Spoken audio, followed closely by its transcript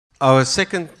Our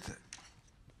second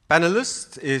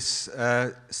panelist is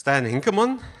Stan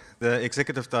Henkeman, the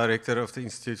Executive Director of the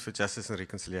Institute for Justice and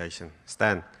Reconciliation.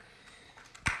 Stan.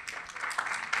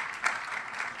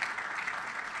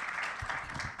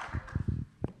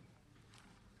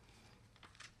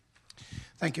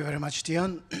 Thank you very much,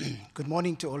 Dion. Good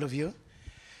morning to all of you.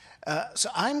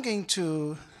 So I'm going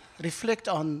to reflect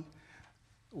on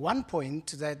one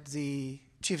point that the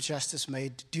Chief Justice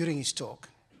made during his talk,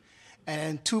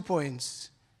 and 2 points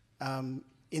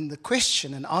in the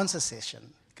question and answer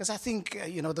session, because I think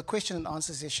the question and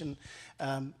answer session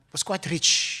was quite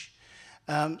rich.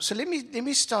 So let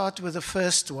me start with the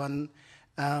first one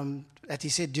that he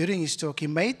said during his talk. He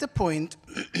made the point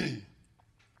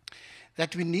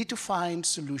that we need to find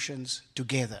solutions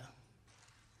together.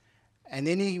 And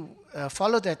then he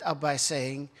followed that up by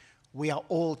saying, we are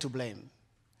all to blame.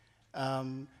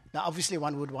 Now, obviously,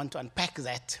 one would want to unpack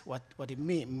that, what he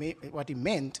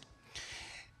meant.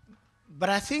 But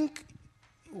I think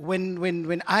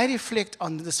when I reflect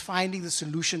on this finding the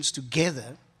solutions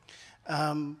together,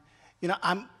 I'm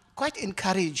quite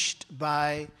encouraged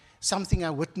by something I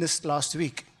witnessed last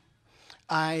week.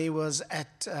 I was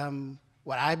at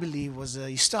what I believe was a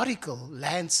historical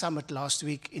land summit last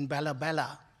week in Bala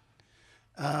Bala.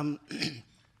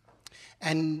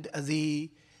 And the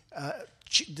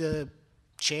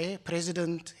chair,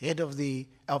 president, head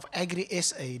of Agri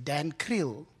SA, Dan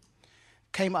Creel,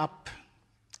 came up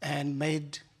and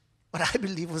made what I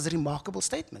believe was a remarkable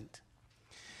statement.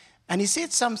 And he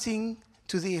said something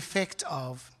to the effect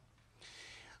of,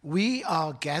 we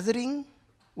are gathering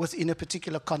within a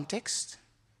particular context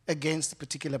against a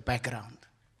particular background.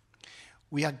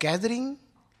 We are gathering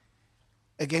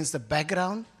against the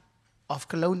background of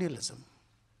colonialism.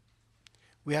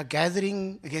 We are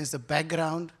gathering against the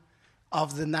background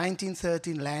of the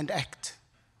 1913 Land Act.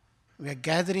 We are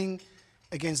gathering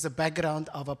against the background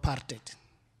of apartheid.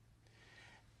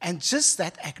 And just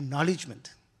that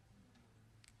acknowledgement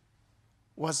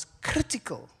was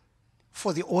critical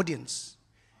for the audience,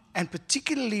 and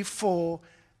particularly for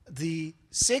the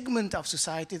segment of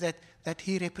society that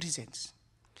he represents.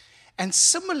 And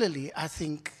similarly, I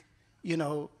think,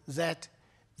 that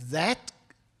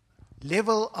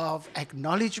level of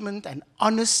acknowledgement and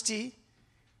honesty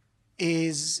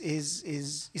is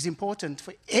important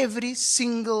for every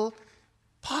single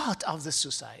part of the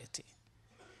society.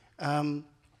 The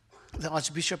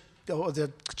Archbishop or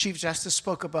the Chief Justice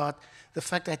spoke about the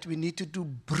fact that we need to do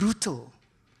brutal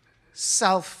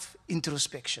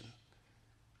self-introspection.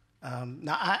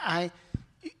 Now,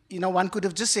 one could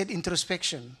have just said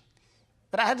introspection,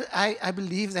 but I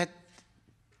believe that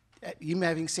him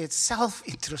having said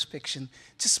self-introspection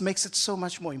just makes it so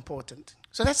much more important.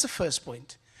 So that's the first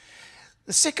point.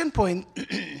 The second point,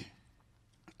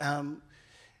 and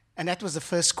that was the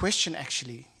first question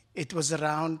actually, it was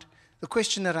around the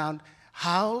question around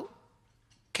how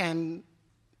can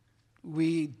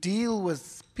we deal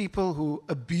with people who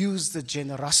abuse the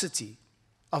generosity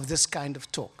of this kind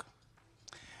of talk.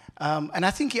 And I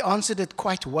think he answered it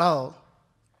quite well.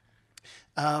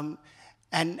 And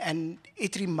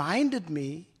it reminded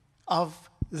me of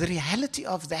the reality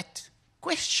of that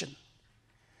question.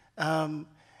 After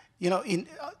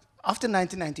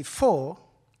 1994,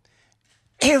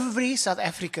 every South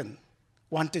African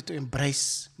wanted to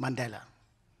embrace Mandela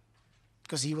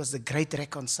because he was the great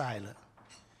reconciler.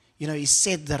 He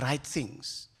said the right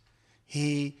things.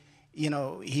 He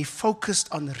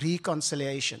focused on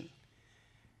reconciliation.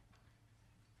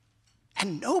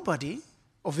 And nobody,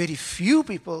 or very few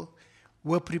people,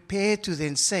 were prepared to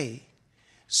then say,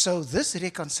 so this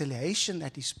reconciliation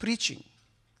that he's preaching,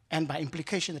 and by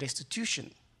implication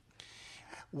restitution,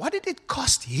 what did it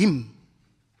cost him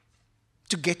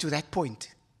to get to that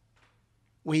point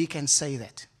where he can say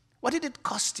that? What did it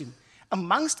cost him?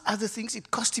 Amongst other things,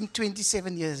 it cost him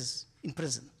 27 years in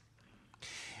prison.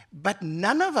 But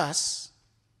none of us,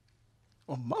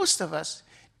 or most of us,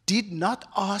 did not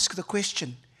ask the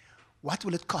question, what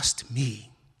will it cost me?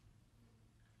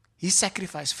 He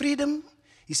sacrificed freedom,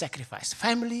 he sacrificed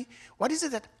family. What is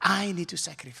it that I need to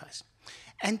sacrifice?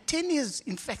 And 10 years,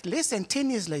 in fact, less than 10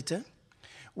 years later,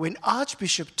 when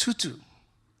Archbishop Tutu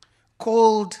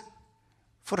called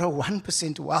for a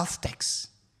 1% wealth tax,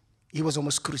 he was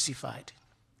almost crucified.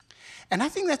 And I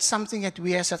think that's something that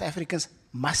we as South Africans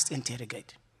must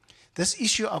interrogate. This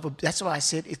issue of, that's why I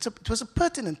said it was a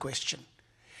pertinent question.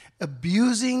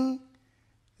 Abusing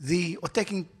or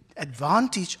taking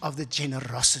advantage of the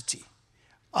generosity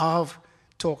of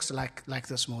talks like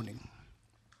this morning.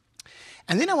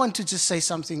 And then I want to just say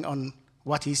something on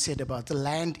what he said about the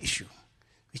land issue,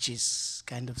 which is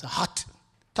kind of the hot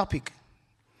topic.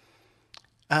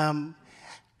 And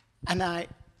I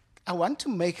want to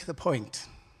make the point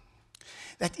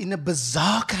that in a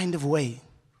bizarre kind of way,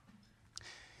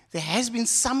 there has been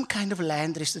some kind of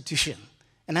land restitution.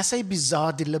 And I say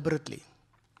bizarre deliberately.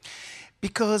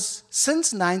 Because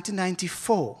since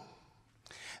 1994,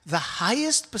 the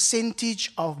highest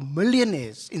percentage of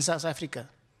millionaires in South Africa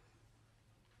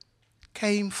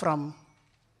came from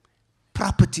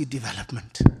property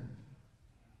development.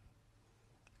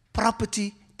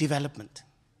 Property development.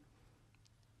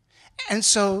 And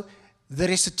so the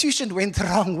restitution went the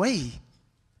wrong way,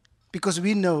 because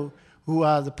we know who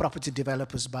are the property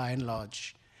developers by and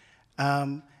large.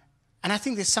 And I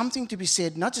think there's something to be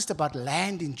said, not just about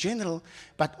land in general,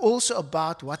 but also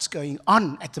about what's going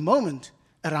on at the moment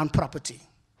around property,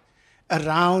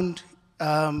 around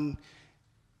the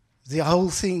whole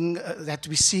thing that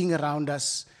we're seeing around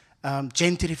us,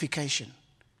 gentrification,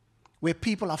 where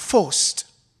people are forced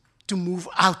to move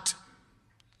out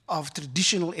of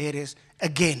traditional areas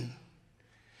again.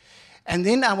 And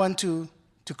then I want to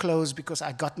close, because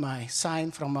I got my sign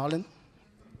from Marlon,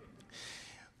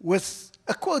 with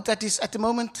a quote that is at the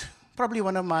moment probably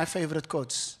one of my favorite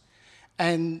quotes.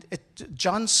 And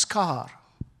John Scar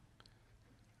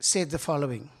said the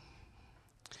following: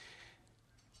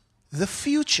 "The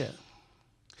future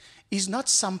is not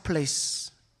some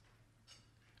place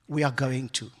we are going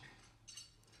to,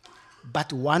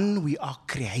 but one we are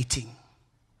creating.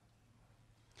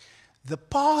 The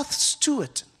paths to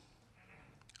it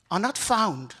are not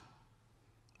found,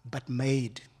 but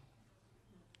made.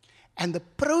 And the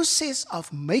process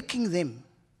of making them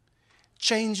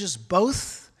changes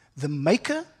both the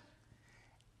maker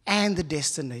and the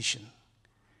destination."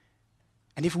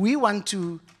 And if we want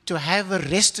to have a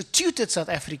restituted South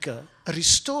Africa, a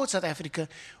restored South Africa,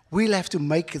 we'll have to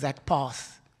make that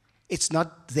path. It's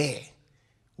not there.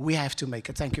 We have to make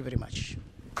it. Thank you very much.